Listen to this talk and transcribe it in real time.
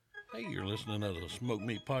You're listening to the Smoke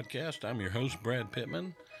Meat Podcast. I'm your host, Brad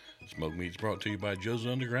Pittman. Smoke Meat's brought to you by Joe's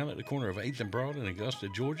Underground at the corner of 8th and Broad in Augusta,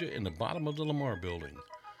 Georgia, in the bottom of the Lamar building.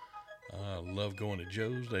 I love going to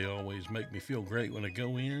Joe's. They always make me feel great when I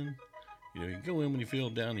go in. You go in when you feel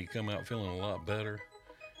down, you come out feeling a lot better.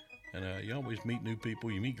 And you always meet new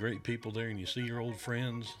people. You meet great people there, and you see your old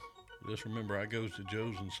friends. Just remember, I goes to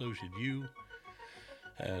Joe's, and so should you.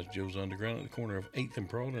 As Joe's Underground at the corner of 8th and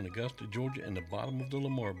Broad in Augusta, Georgia, in the bottom of the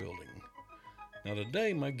Lamar building. Now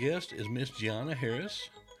today, my guest is Miss Gianna Harris.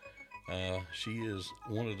 She is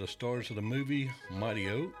one of the stars of the movie Mighty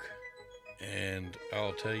Oak. And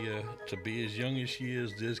I'll tell you, to be as young as she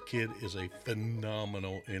is, this kid is a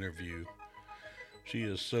phenomenal interview. She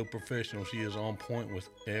is so professional. She is on point with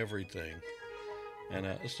everything. And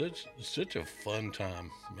it's such a fun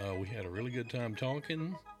time. We had a really good time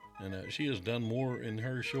talking. And she has done more in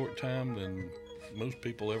her short time than most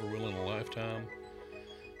people ever will in a lifetime.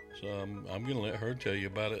 So I'm going to let her tell you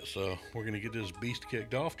about it. So we're going to get this beast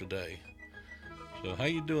kicked off today. So how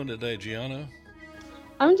you doing today, Gianna?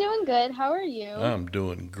 I'm doing good. How are you? I'm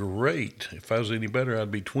doing great. If I was any better,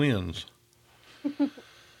 I'd be twins.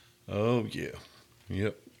 Oh, yeah.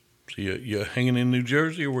 Yep. So you hanging in New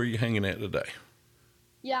Jersey, or where are you hanging at today?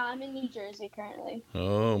 Yeah, I'm in New Jersey currently.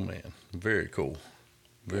 Oh, man. Very cool.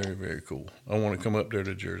 Very, very cool. I want to come up there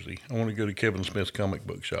to Jersey. I want to go to Kevin Smith's comic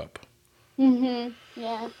book shop.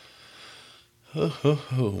 Yeah.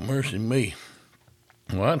 Oh, mercy me.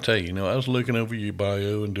 Well, I tell you, I was looking over your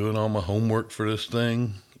bio and doing all my homework for this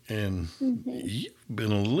thing, and you've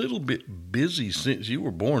been a little bit busy since you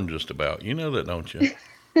were born, just about. You know that, don't you?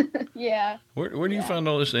 Yeah. Where do you find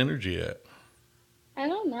all this energy at? I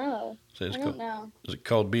don't know. So I don't know. Is it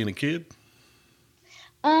called being a kid?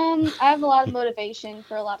 I have a lot of motivation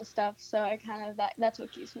for a lot of stuff, so I kind of that's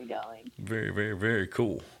what keeps me going. Very, very, very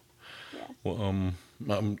cool. Yeah. Well,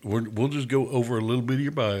 we'll just go over a little bit of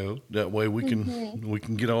your bio. That way we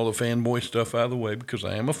can get all the fanboy stuff out of the way, because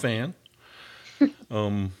I am a fan.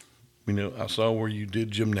 I saw where you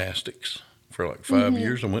did gymnastics for like 5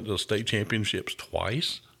 years and went to the state championships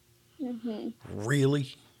twice.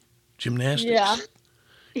 Really? Gymnastics? Yeah.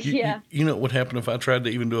 Yeah. You know what would happen if I tried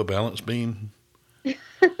to even do a balance beam?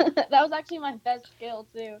 That was actually my best skill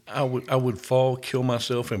too. I would fall, kill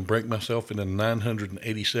myself, and break myself into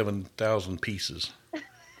 987,000 pieces.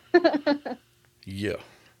 Yeah.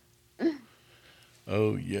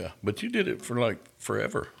 Oh yeah. But you did it for like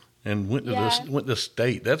forever and went to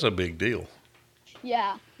state. That's a big deal.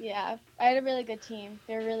 Yeah. I had a really good team.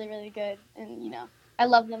 They're really, really good, and I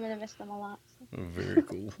love them and I miss them a lot. So. Very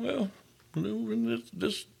cool. Well, when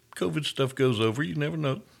this COVID stuff goes over, you never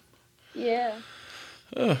know. Yeah.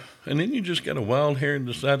 And then you just got a wild hair and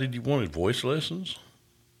decided you wanted voice lessons?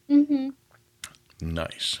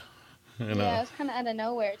 Nice. And, yeah, it was kind of out of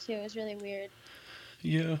nowhere, too. It was really weird.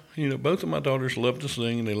 Yeah, both of my daughters love to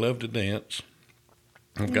sing and they love to dance.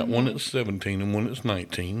 I've got one that's 17 and one that's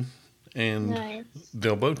 19. And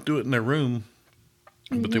they'll both do it in their room,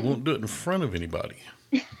 but they won't do it in front of anybody.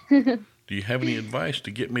 Do you have any advice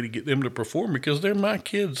to get them to perform? Because they're my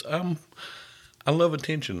kids. I love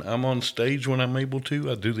attention. I'm on stage when I'm able to.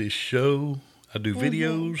 I do this show. I do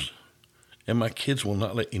videos. And my kids will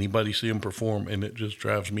not let anybody see them perform, and it just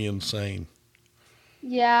drives me insane.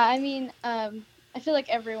 Yeah, I mean, I feel like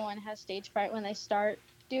everyone has stage fright when they start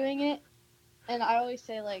doing it. And I always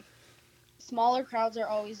say, like, smaller crowds are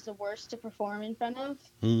always the worst to perform in front of.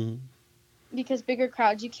 Because bigger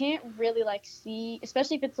crowds, you can't really, like, see,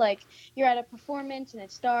 especially if it's, like, you're at a performance and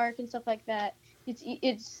it's dark and stuff like that.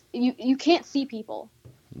 You can't see people.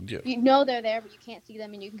 Yeah. You know they're there, but you can't see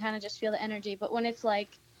them, and you can kind of just feel the energy. But when it's like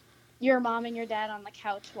your mom and your dad on the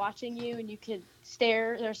couch watching you, and you could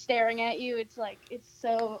they're staring at you, it's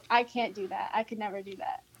so, I can't do that. I could never do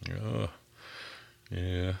that.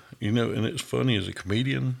 Yeah. And it's funny, as a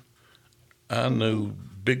comedian, I know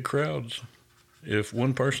big crowds. If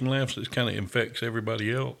one person laughs, it kind of infects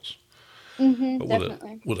everybody else. But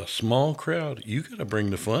Definitely. with a small crowd, you got to bring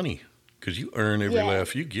the funny. Because you earn every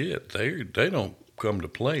laugh you get. They don't come to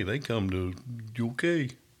play. They come to, you okay?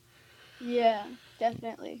 Yeah,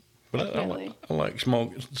 definitely. But I like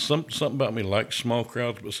small, something about me likes small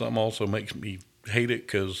crowds, but something also makes me hate it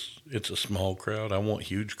because it's a small crowd. I want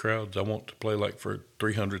huge crowds. I want to play like for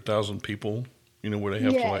 300,000 people, where they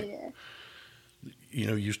have to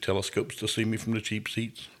use telescopes to see me from the cheap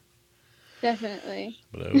seats. Definitely.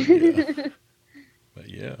 But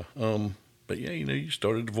yeah. But yeah, you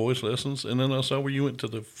started the voice lessons, and then I saw where you went to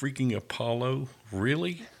the freaking Apollo.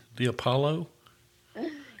 Really? The Apollo?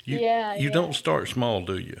 You don't start small,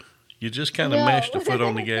 do you? You just kind of mash the foot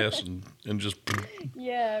on the gas and just...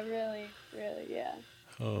 Yeah, really, yeah.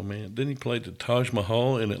 Oh man, then he played the Taj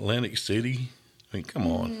Mahal in Atlantic City. I mean, come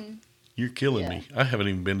on, Hmm. you're killing Yeah. me. I haven't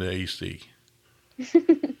even been to AC.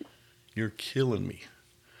 You're killing me.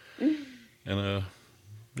 And then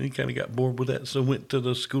he kind of got bored with that, so went to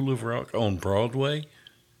the School of Rock on Broadway.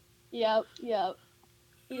 Yep. Yep.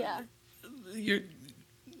 Yeah. You're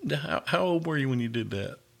how old were you when you did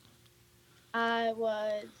that? I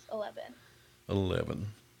was 11. 11.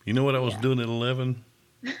 You know what I was Yeah. doing at 11?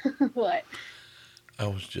 What? I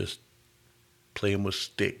was just playing with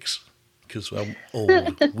sticks because I'm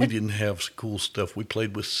old. We didn't have cool stuff. We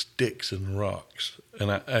played with sticks and rocks,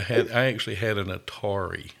 and I actually had an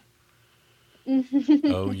Atari.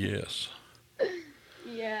 Oh yes,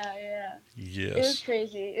 Yeah, yeah. It was yes,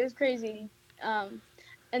 crazy. It was crazy. Um,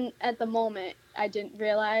 and at the moment, I didn't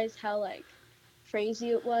realize how like crazy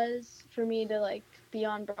it was for me to like be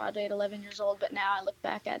on Broadway at 11 years old. But now I look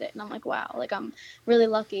back at it and I'm like, wow, like I'm really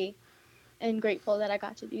lucky and grateful that I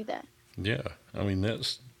got to do that. yeah. I mean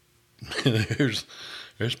that's there's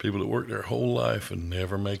there's people that work their whole life and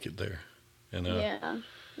never make it there, and Yeah,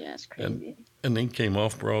 yeah, it's and crazy. and then came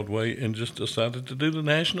off Broadway and just decided to do the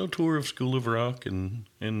national tour of School of Rock and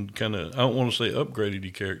kind of I don't want to say upgraded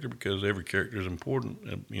your character because every character is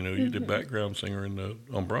important. You know, you did Mhm. background singer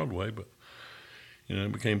on Broadway, but you know,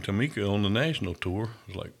 it became Tamika on the national tour. It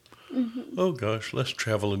was like, Mhm. oh gosh, let's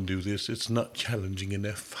travel and do this. It's not challenging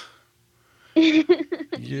enough. Yeah,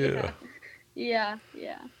 Yeah, yeah,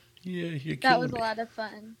 yeah. yeah, you're That killing was a me. lot of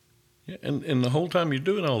fun. Yeah, and the whole time you're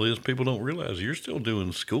doing all this, people don't realize you're still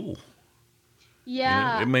doing school. You know,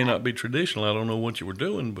 it Yeah, may not be traditional. I don't know what you were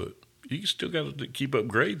doing, but you still got to keep up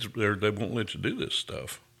grades, or they won't let you do this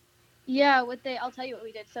stuff. yeah. I'll tell you what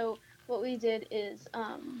we did. So what we did is,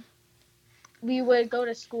 we would go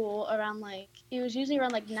to school around like it was usually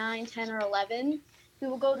around like 9, 10, or 11. We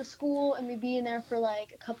would go to school and we'd be in there for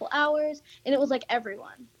like a couple hours, and it was like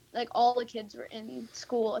everyone, like all the kids were in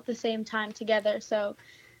school at the same time together. So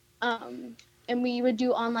and we would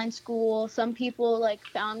do online school. Some people like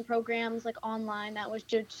found programs like online that was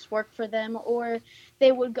just work for them, or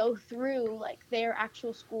they would go through like their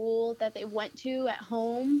actual school that they went to at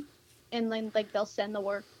home, and then like they'll send the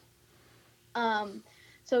work. um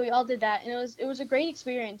so we all did that, and it was a great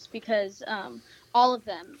experience because all of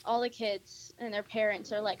them, all the kids and their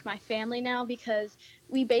parents are like my family now, because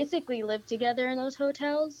we basically lived together in those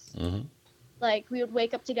hotels. Hmm. Like we would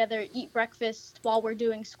wake up together, eat breakfast while we're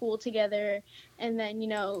doing school together, and then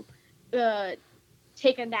uh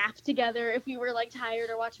take a nap together if we were like tired,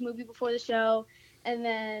 or watch a movie before the show, and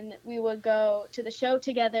then we would go to the show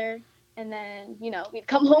together, and then we'd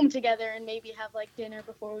come home together and maybe have like dinner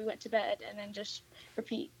before we went to bed, and then just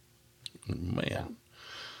repeat. Man,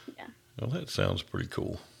 So yeah. well, that sounds pretty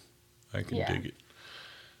cool. I can Yeah. dig it.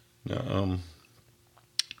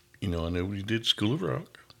 Now, I know we did School of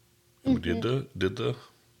Rock, and we did Mhm. the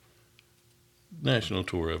national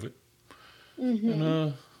tour of it, and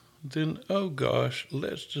Mhm. then oh gosh,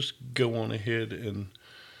 let's just go on ahead and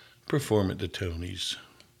perform at the Tonys.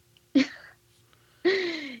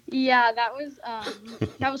 Yeah,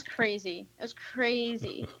 that was crazy. It was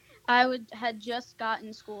crazy. I would had just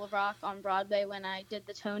gotten School of Rock on Broadway when I did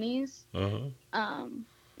the Tonys. Uh-huh. Um,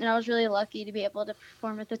 and I was really lucky to be able to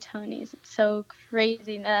perform at the Tonys. It's so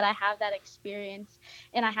crazy that I have that experience,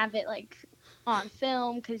 and I have it like on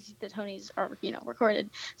film because the Tonys are recorded.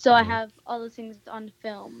 So I Uh-huh. have all those things on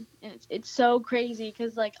film, and it's so crazy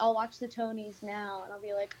because like I'll watch the Tonys now and I'll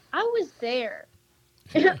be like, I was there.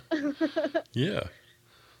 Yeah, yeah.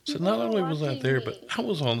 So People not were only was I watching there, but me. I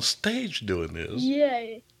was on stage doing this.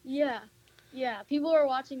 Yeah, yeah, yeah. People are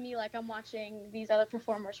watching me like I'm watching these other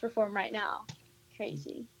performers perform right now.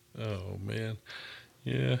 Crazy. Oh man,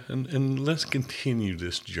 yeah. And let's continue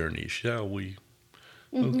this journey, shall we?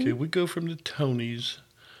 Okay, Mhm. we go from the Tonys.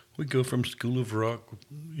 We go from School of Rock,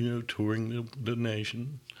 touring the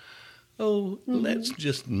nation. Oh, let's Mhm.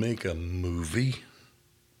 just make a movie.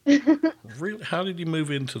 Really? How did you move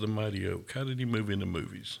into the Mighty Oak? How did you move into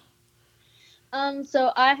movies?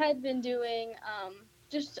 So I had been doing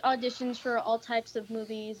just auditions for all types of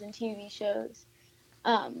movies and TV shows.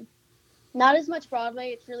 Um, Not as much Broadway.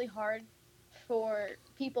 It's really hard for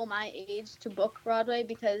people my age to book Broadway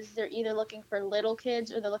because they're either looking for little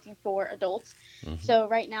kids or they're looking for adults. Hmm. So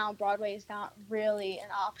right now Broadway is not really an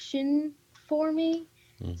option for me.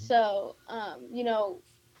 Hmm. So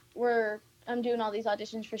we're I'm doing all these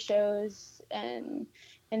auditions for shows and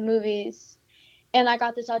movies, and I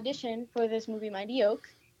got this audition for this movie Mighty Oak,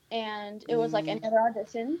 and it was like any other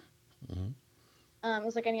audition. Hmm. It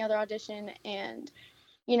was like any other audition, and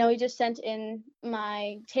we just sent in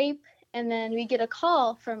my tape, and then we get a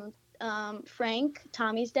call from Frank,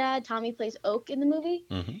 Tommy's dad. Tommy plays Oak in the movie,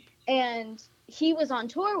 Mm-hmm. and he was on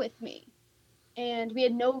tour with me, and we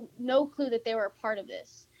had no clue that they were a part of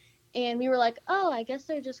this. And we were like, oh, I guess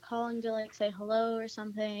they're just calling to like say hello or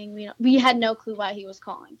something. We had no clue why he was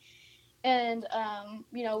calling. And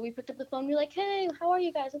we picked up the phone. We were like, hey, how are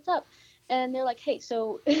you guys? What's up? And they're like, hey,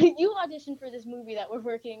 so you auditioned for this movie that we're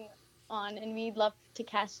working on, and we'd love to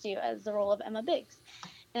cast you as the role of Emma Biggs.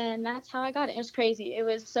 And that's how I got it. It was crazy. It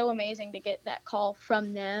was so amazing to get that call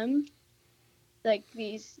from them. Like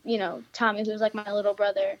these, Tommy, who's like my little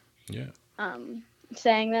brother, Yeah.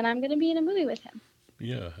 saying that I'm going to be in a movie with him.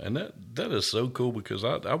 Yeah, and that is so cool because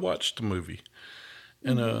I watched the movie,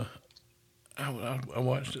 and I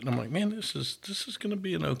watched it and I'm like, man, this is going to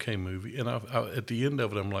be an okay movie. And I at the end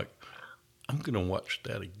of it, I'm like, I'm going to watch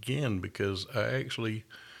that again because I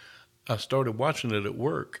started watching it at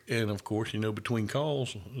work, and of course, between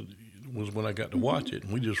calls was when I got to watch it,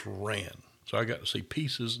 and we just ran. So I got to see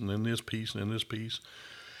pieces, and then this piece, and then this piece.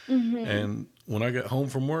 And when I got home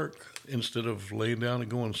from work, instead of laying down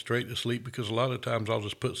and going straight to sleep, because a lot of times I'll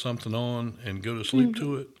just put something on and go to sleep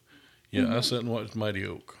to it. Yeah, I sat and watched Mighty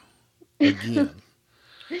Oak again.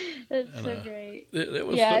 That's so great. It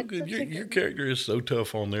was so good. Your character is so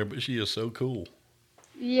tough on there, but she is so cool.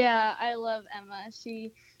 Yeah, I love Emma.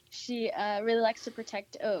 She really likes to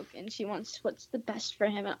protect Oak, and she wants what's the best for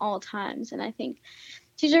him at all times. And I think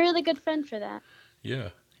she's a really good friend for that. Yeah,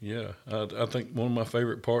 yeah. I think one of my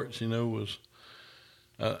favorite parts, was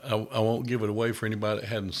I won't give it away for anybody that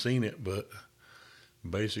hadn't seen it, but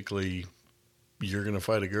basically, you're going to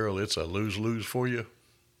fight a girl. It's a lose-lose for you.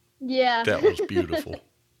 Yeah. That was beautiful.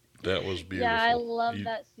 That was beautiful. Yeah, I love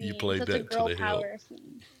that scene. You played Such that a girl to the power hilt.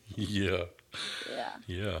 scene. Yeah. Yeah.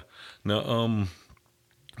 Yeah. Now,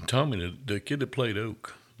 Tommy, the kid that played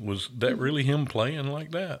Oak, was that really him playing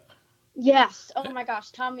like that? Yes. Oh my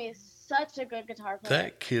gosh, Tommy is such a good guitar player.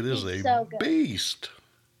 That kid is He's a so good. beast.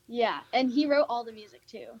 Yeah, and he wrote all the music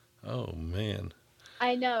too. Oh man.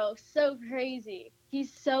 I know, so crazy.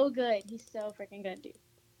 He's so good. He's so freaking good, dude.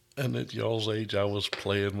 And at y'all's age, I was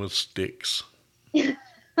playing with sticks. Yeah.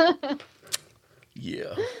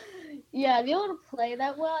 Yeah, to be able to play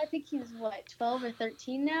that well, I think he's, 12 or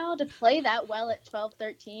 13 now? To play that well at 12,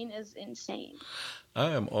 13 is insane. I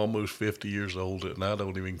am almost 50 years old, and I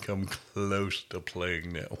don't even come close to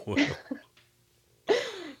playing that well.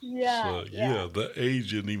 Yeah. So, yeah, the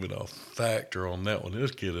age isn't even a factor on that one.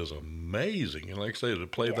 This kid is amazing. And like I say, to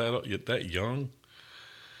play that young.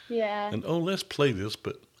 Yeah. And, let's play this,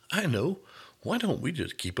 but I know. Why don't we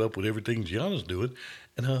just keep up with everything Gianna's doing?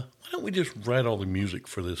 And why don't we just write all the music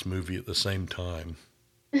for this movie at the same time?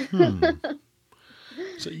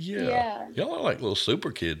 So, yeah. Y'all are like little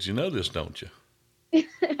super kids. You know this, don't you?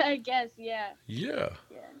 I guess, yeah. Yeah.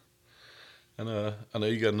 And I know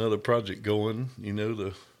you got another project going,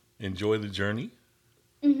 to enjoy the journey.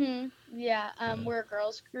 Yeah, we're a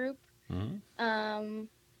girls group.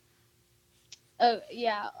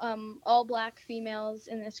 All black females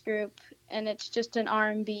in this group, and it's just an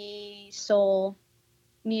R&B soul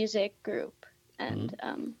music group. And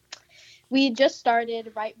we just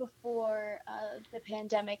started right before the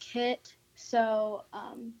pandemic hit, so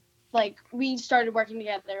we started working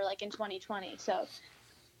together in 2020, so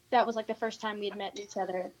that was the first time we'd met each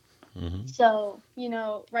other. So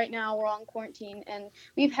right now we're on quarantine, and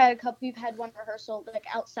we've had one rehearsal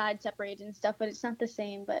outside separated and stuff, but it's not the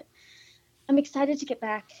same. But I'm excited to get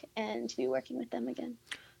back and to be working with them again.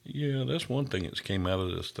 Yeah, that's one thing that's came out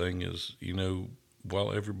of this thing is,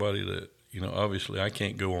 while everybody that, obviously I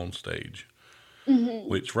can't go on stage,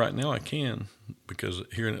 which right now I can, because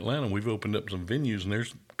here in Atlanta we've opened up some venues and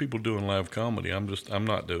there's people doing live comedy. I'm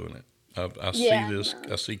not doing it. I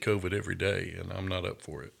see COVID every day, and I'm not up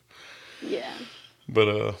for it. Yeah.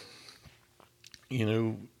 But,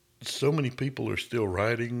 so many people are still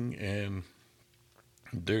writing, and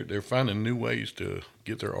they're finding new ways to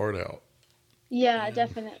get their art out. Yeah,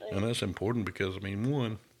 definitely. And that's important because,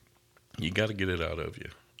 one, you got to get it out of you.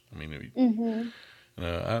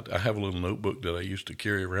 I have a little notebook that I used to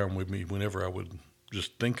carry around with me whenever I would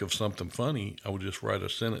just think of something funny. I would just write a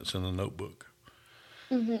sentence in the notebook.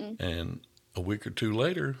 And a week or two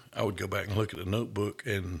later, I would go back and look at the notebook,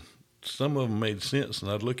 and some of them made sense,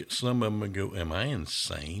 and I'd look at some of them and go, am I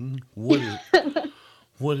insane?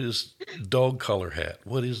 What is dog collar hat?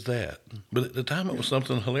 What is that? But at the time it was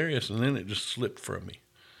something hilarious, and then it just slipped from me.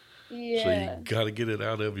 Yeah. So you got to get it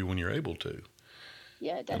out of you when you're able to.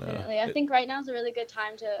 Yeah, definitely. I think right now is a really good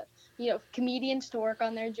time to, comedians to work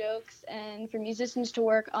on their jokes, and for musicians to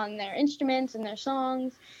work on their instruments and their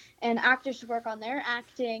songs. and actors to work on their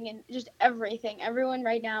acting and just everything. Everyone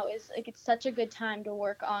right now is like, it's such a good time to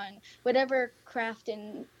work on whatever craft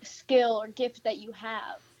and skill or gift that you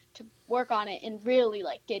have, to work on it and really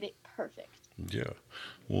like get it perfect. Yeah.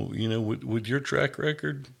 Well, with your track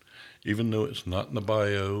record, even though it's not in the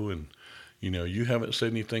bio and, you haven't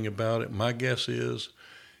said anything about it, my guess is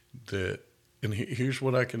that, and here's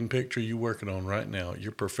what I can picture you working on right now.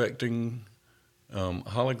 You're perfecting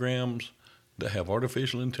holograms that have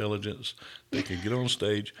artificial intelligence. They can get on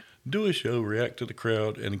stage, do a show, react to the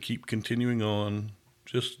crowd, and keep continuing on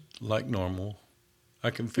just like normal. I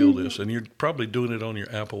can feel this. And you're probably doing it on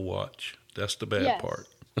your Apple Watch. That's the bad Yes. part.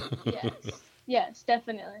 Yes. Yes,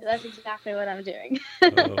 definitely. That's exactly what I'm doing.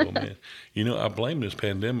 Oh, man. I blame this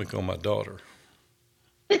pandemic on my daughter.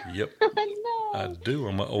 Yep, I No. do.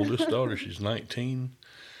 On my oldest daughter, she's 19,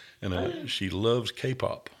 and she loves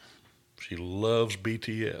K-pop. She loves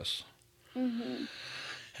BTS, Mhm.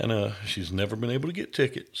 and she's never been able to get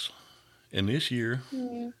tickets. And this year,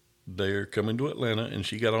 Mhm. they're coming to Atlanta, and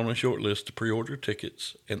she got on a short list to pre-order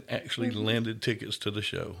tickets and actually Mhm. landed tickets to the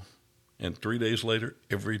show. And 3 days later,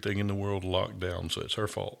 everything in the world locked down, so it's her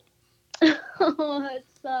fault. Oh, that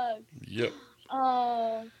sucks. Yep,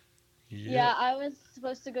 Oh, yep. yeah, I was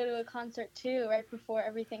supposed to go to a concert too right before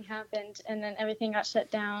everything happened, and then everything got shut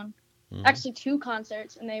down. Hmm. Actually, two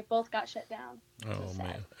concerts, and they both got shut down. So Oh sad.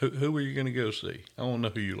 man, who were you going to go see? I want to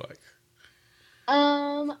know who you like.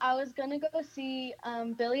 I was gonna go see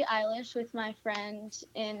Billie Eilish with my friend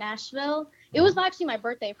in Nashville. It was Hmm. actually my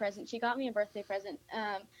birthday present. She got me a birthday present.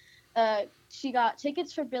 She got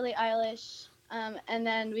tickets for Billie Eilish, and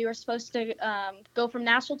then we were supposed to go from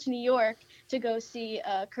Nashville to New York to go see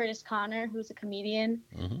Curtis Connor, who's a comedian,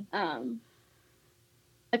 Hmm. um,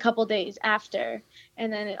 a couple days after,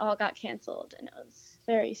 and then it all got canceled, and it was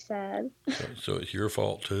very sad. So it's your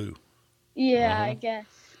fault too. Uh Yeah, huh. I guess.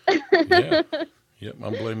 Yeah. Yep.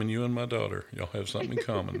 I'm blaming you and my daughter. Y'all have something in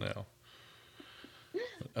common now.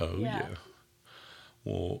 Oh Yeah. yeah.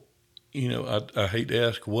 Well, I hate to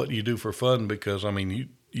ask what you do for fun because I mean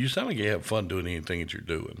you sound like you have fun doing anything that you're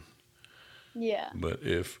doing. Yeah. But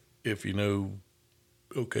if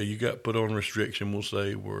okay, you got put on restriction, we'll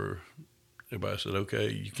say where everybody said, okay,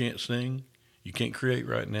 you can't sing, you can't create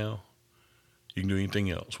right now, you can do anything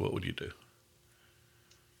else. What would you do?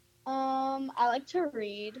 I like to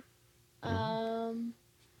read. Hmm. Um,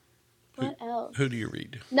 Who what who do else? you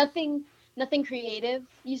read? Nothing creative,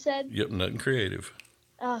 you said? Yep, nothing creative.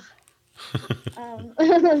 Ugh. Um,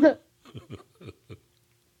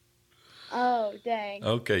 oh, dang.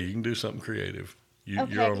 Okay, you can do something creative. You're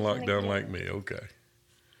Okay, on give me an lockdown like example. me. Okay.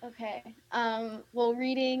 Okay. Well,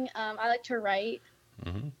 reading, I like to write.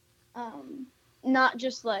 Hmm. Um, not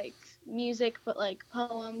just like music, but like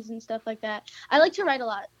poems and stuff like that. I like to write a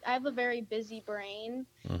lot. I have a very busy brain,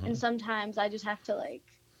 and Hmm. sometimes I just have to like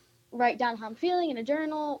write down how I'm feeling in a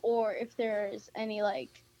journal, or if there's any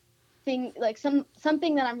like thing like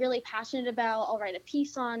something that I'm really passionate about, I'll write a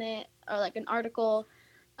piece on it or like an article,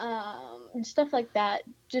 and stuff like that,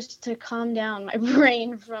 just to calm down my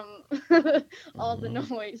brain from all the Hmm.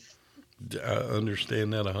 noise. I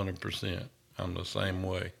understand that 100%. I'm the same Yeah,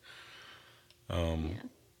 way. Um, yeah,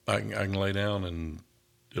 I can lay down and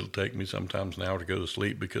it'll take me sometimes an hour to go to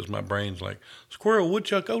sleep because my brain's like squirrel,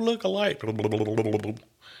 woodchuck, oh look a light,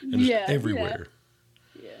 and just yeah, yeah, everywhere.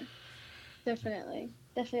 yeah.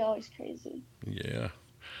 Definitely always crazy. Yeah.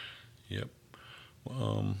 Yep.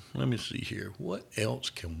 Let me see here. What else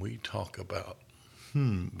can we talk about?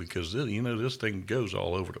 Because this thing goes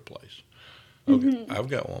all over the place. Okay, Do I've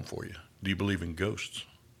got one for you. Do you believe in ghosts?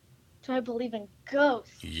 I believe in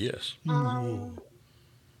ghosts? Yes. um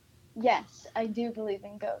yes, I do believe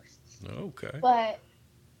in ghosts, Okay. but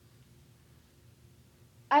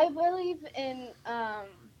I believe in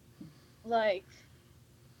like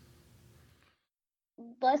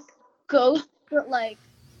less ghosts, but like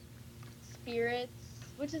spirits,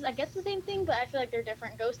 which is I guess the same thing, but I feel like they're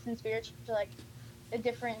different. Ghosts and spirits are like a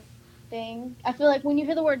different thing. I feel like when you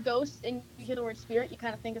hear the word ghost and you hear the word spirit, you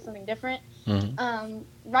kind of think of something different. Hmm.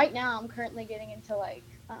 Right now, I'm currently getting into like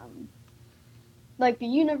the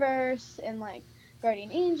universe and like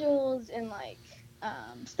guardian angels and like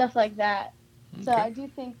stuff like that. So Okay. I do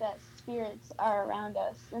think that spirits are around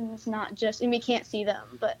us, and it's not just, and we can't see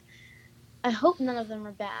them, but I hope none of them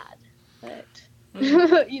are bad. But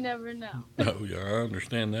Well, you never know. oh yeah, I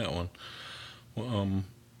understand that one. Well,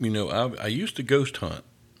 I used to ghost hunt,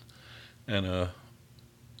 and I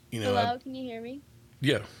Hello, can you hear me?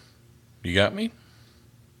 yeah. You got me?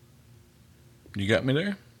 You got me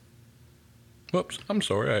there? Whoops, I'm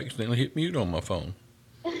sorry. I accidentally hit mute on my phone.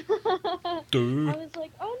 I Duh. was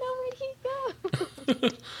like, oh no, where'd he go?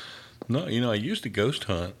 No, I used to ghost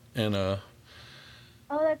hunt, and Oh,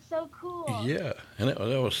 that's so cool. yeah, and that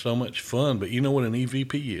was so much fun. But you know what an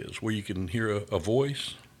EVP is, where you can hear a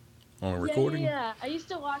voice on a recording? Yeah. I used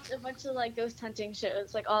to watch a bunch of like ghost hunting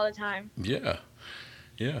shows like all the time. Yeah,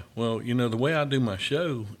 yeah. Well, the way I do my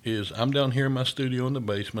show is I'm down here in my studio in the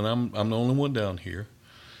basement. I'm the only one down here,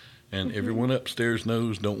 and Mhm. everyone upstairs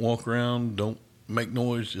knows don't walk around, don't make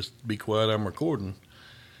noise, just be quiet. I'm recording,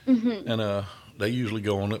 Mhm. and they usually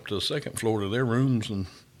go on up to the second floor to their rooms and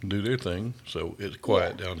do their thing. So it's Yeah.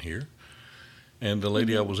 quiet down here. And the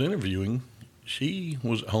lady I Mhm. was interviewing, she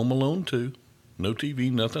was home alone too, no TV,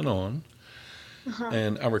 nothing on. Uh-huh.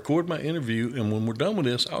 And I record my interview, and when we're done with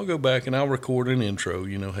this, I'll go back and I'll record an intro.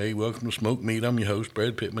 Hey, welcome to Smoke Meat. I'm your host,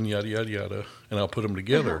 Brad Pittman, yada, yada, yada. And I'll put them Uh-huh.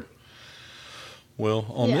 together. Well,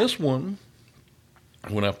 on Yeah. this one,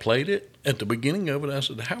 when I played it, at the beginning of it, I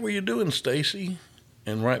said, "How are you doing, Stacy?"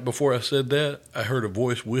 And right before I said that, I heard a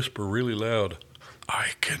voice whisper really loud,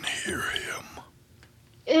 "I can hear him."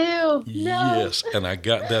 Ew. No. Yes, and I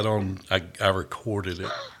got that on, I recorded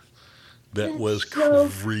it. That was That's so.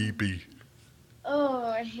 creepy. Oh,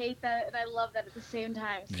 I hate that and I love that at the same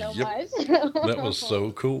time so Yep, much. that was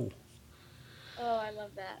so cool. Oh, I love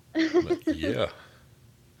But that. yeah,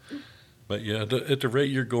 at the rate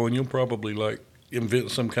you're going, you'll probably like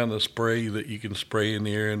invent some kind of spray that you can spray in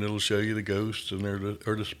the air, and it'll show you the ghosts and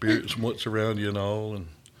or the spirits and what's around you and all. And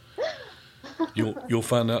you'll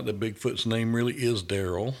find out that Bigfoot's name really is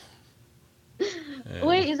Daryl.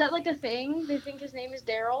 Wait, And is that like a thing? They think his name is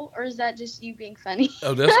Daryl, or is that just you being funny?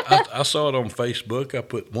 oh, I saw it on Facebook. I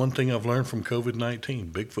put one thing I've learned from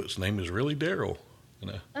COVID-19: Bigfoot's name is really Daryl.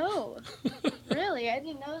 Oh, really? I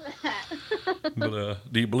didn't know that. But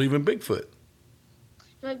do you believe in Bigfoot?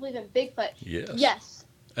 Do I believe in Bigfoot? Yes. Yes.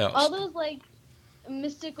 All Out. those like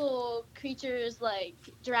mystical creatures like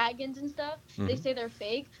dragons and stuff, they Mhm. say they're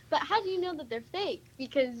fake. But how do you know that they're fake?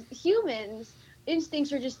 Because humans'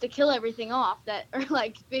 instincts are just to kill everything off that are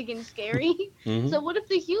like big and scary. Mhm. So what if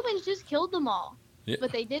the humans just killed them all? Yeah.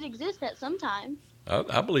 But they did exist at some time.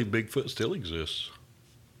 I believe Bigfoot still exists.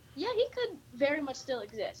 Yeah, he could very much still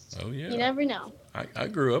exist. Oh yeah. You never know. I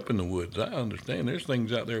grew up in the woods. I understand. There's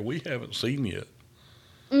things out there we haven't seen yet.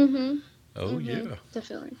 Mm-hmm. Oh yeah.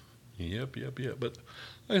 Definitely. Yep. But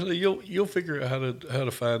like I say, you'll figure out how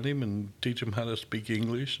to find him and teach him how to speak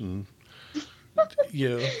English, and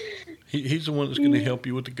yeah, he's the one that's going to help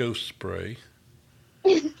you with the ghost spray.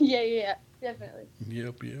 Yeah, definitely.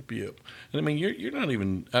 Yep. And I mean, you're not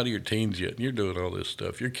even out of your teens yet, and you're doing all this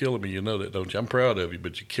stuff. You're killing me. You know that, don't you? I'm proud of you,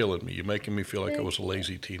 but you're killing me. You're making me feel like I was a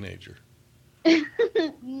lazy teenager.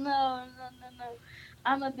 No.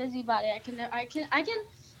 I'm a busybody.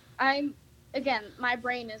 I'm, again, my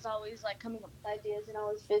brain is always like coming up with ideas and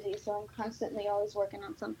always busy, so I'm constantly always working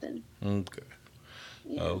on something. Okay.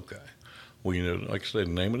 Yeah. Okay. Well, like I said,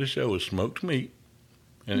 the name of the show is Smoked Meat,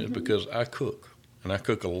 and it's because I cook, and I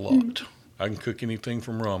cook a lot. I can cook anything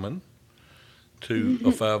from ramen to a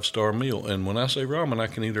 5-star meal. And when I say ramen, I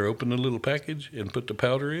can either open the little package and put the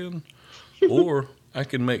powder in, or I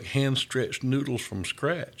can make hand-stretched noodles from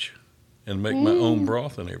scratch and make my own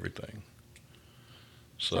broth and everything.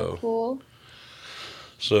 So cool.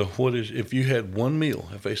 So if you had one meal,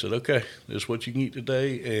 if they said, okay, this is what you can eat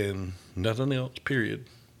today and nothing else, period,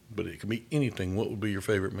 but it could be anything, what would be your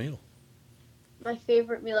favorite meal? My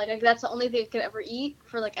favorite meal, like that's the only thing I could ever eat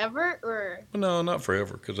for like ever, or Well, no, not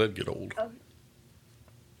forever, because that'd get old.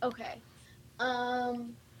 okay.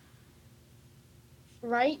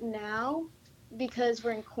 Right now, because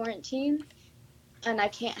we're in quarantine and I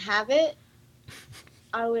can't have it,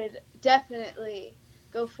 I would definitely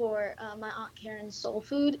go for my Aunt Karen's soul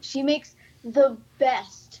food. She makes the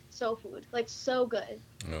best soul food, like so good.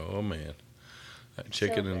 Oh, man. That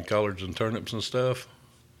chicken So and good. collards and turnips and stuff?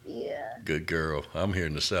 Yeah. Good girl. I'm here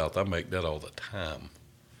in the South. I make that all the time.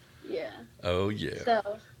 Yeah. Oh, yeah.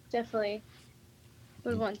 So definitely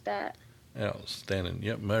would want that. Outstanding.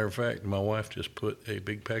 Yep, matter of fact, my wife just put a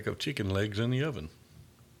big pack of chicken legs in the oven.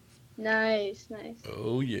 Nice.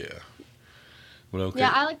 Oh, yeah. Well, okay.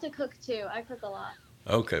 Yeah, I like to cook too. I cook a lot.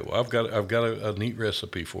 Okay, well, I've got a neat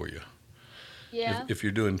recipe for you. Yeah. If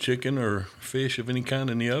you're doing chicken or fish of any kind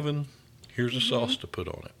in the oven, here's a sauce to put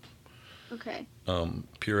on it. Okay.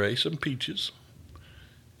 Puree some peaches,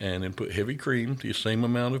 and then put heavy cream, the same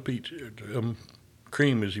amount of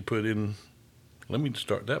cream as you put in. Let me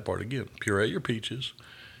start that part again. Puree your peaches,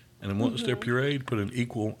 and then once they're pureed, put an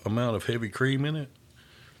equal amount of heavy cream in it,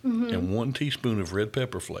 and 1 teaspoon of red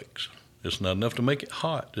pepper flakes. It's not enough to make it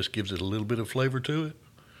hot; just gives it a little bit of flavor to it.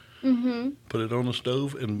 Put it on the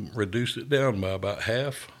stove and reduce it down by about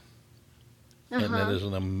half, and that is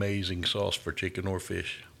an amazing sauce for chicken or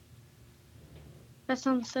fish. That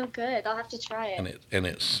sounds so good. I'll have to try it. And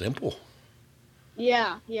it's simple.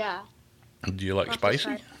 Yeah. Do you like I'll have to try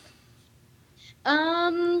spicy?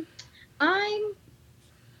 it.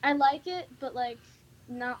 I like it, but like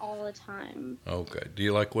not all the time. Okay. Do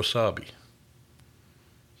you like wasabi?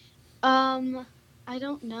 I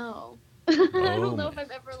don't know. I don't know if I've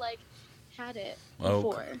ever like had it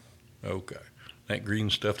before. Okay. That green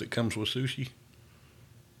stuff that comes with sushi?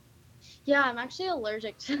 Yeah, I'm actually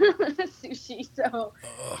allergic to sushi, so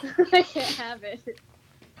I can't have it.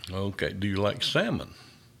 Okay. Do you like salmon?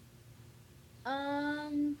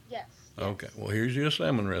 Yes. Okay. Well, here's your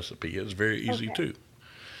salmon recipe. It's very easy Okay. too.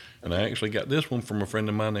 And I actually got this one from a friend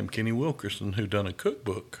of mine named Kenny Wilkerson, who done a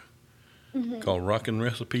cookbook called Rockin'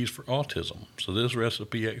 Recipes for Autism. So this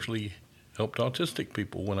recipe actually helped autistic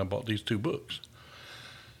people when I bought these 2 books.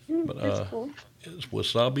 But That's cool. it's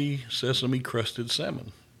wasabi sesame crusted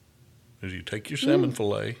salmon. As you take your salmon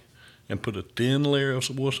fillet and put a thin layer of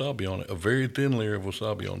wasabi on it, a very thin layer of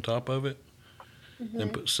wasabi on top of it, then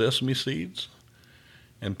put sesame seeds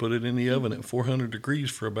and put it in the oven at 400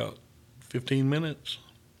 degrees for about 15 minutes.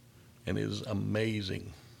 And it is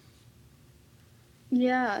amazing.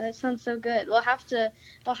 Yeah, that sounds so good. I'll have to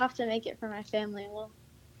make it for my family. We'll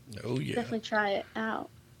Oh, yeah. definitely try it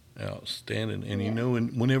out. Outstanding. And Yeah.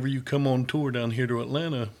 whenever you come on tour down here to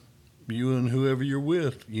Atlanta, you and whoever you're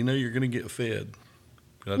with, you're going to get fed.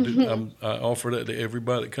 I offer that to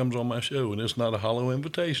everybody that comes on my show, and it's not a hollow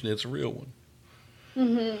invitation, it's a real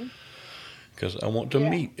one. Because I want to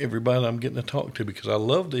meet everybody I'm getting to talk to, because I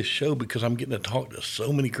love this show because I'm getting to talk to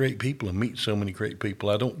so many great people and meet so many great people.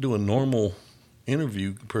 I don't do a normal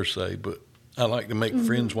interview per se, but I like to make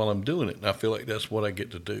friends while I'm doing it, and I feel like that's what I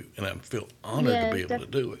get to do, and I feel honored to be able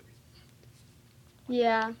to do it.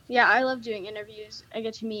 Yeah, I love doing interviews. I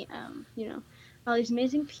get to meet, all these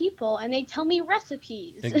amazing people, and they tell me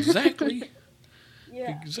recipes. Exactly.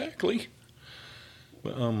 Yeah. Exactly.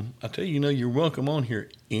 But I tell you, you're welcome on here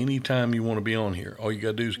anytime you want to be on here. All you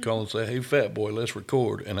got to do is call and say, "Hey, fat boy, let's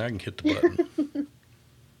record," and I can hit the button.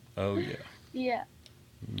 Oh, yeah. Yeah,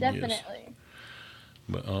 definitely. Yes.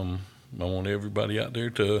 But I want everybody out there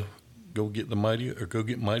to go get Mighty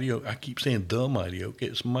Oak. I keep saying the Mighty Oak.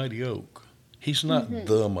 It's Mighty Oak. He's not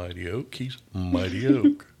the Mighty Oak. He's Mighty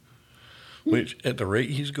Oak. Which, at the rate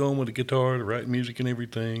he's going with the guitar, the right music and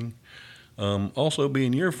everything, also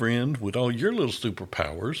being your friend with all your little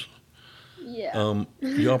superpowers, Yeah.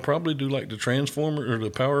 y'all probably do like the Transformer or the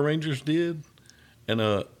Power Rangers did,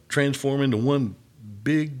 and transform into one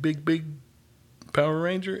big Power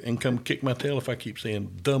Ranger and come kick my tail if I keep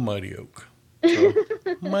saying the Mighty Oak. So,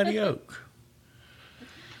 Mighty Oak.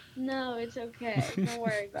 No, it's okay. Don't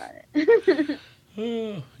worry about it.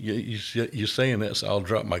 You're saying that, so I'll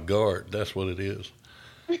drop my guard. That's what it is.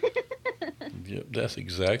 Yep, that's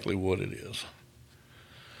exactly what it is.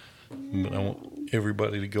 But I want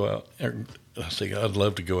everybody to go out. I'd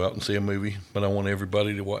love to go out and see a movie, but I want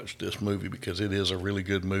everybody to watch this movie because it is a really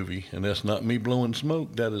good movie. And that's not me blowing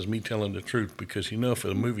smoke. That is me telling the truth. Because if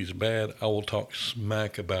a movie's bad, I will talk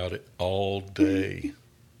smack about it all day.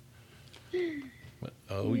 But,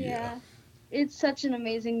 oh yeah. It's such an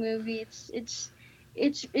amazing movie.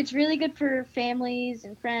 It's really good for families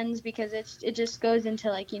and friends because it just goes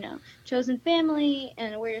into chosen family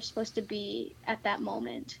and where you're supposed to be at that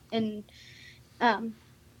moment. And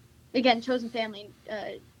again, chosen family,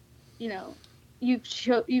 you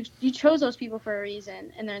chose those people for a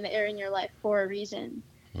reason, and they're in your life for a reason.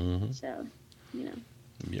 Mm-hmm. So,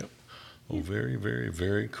 Yep. Well, very, very,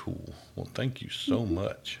 very cool. Well, thank you so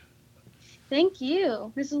much. Thank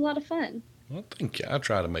you. This is a lot of fun. Well, thank you. I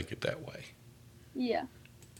try to make it that way. Yeah.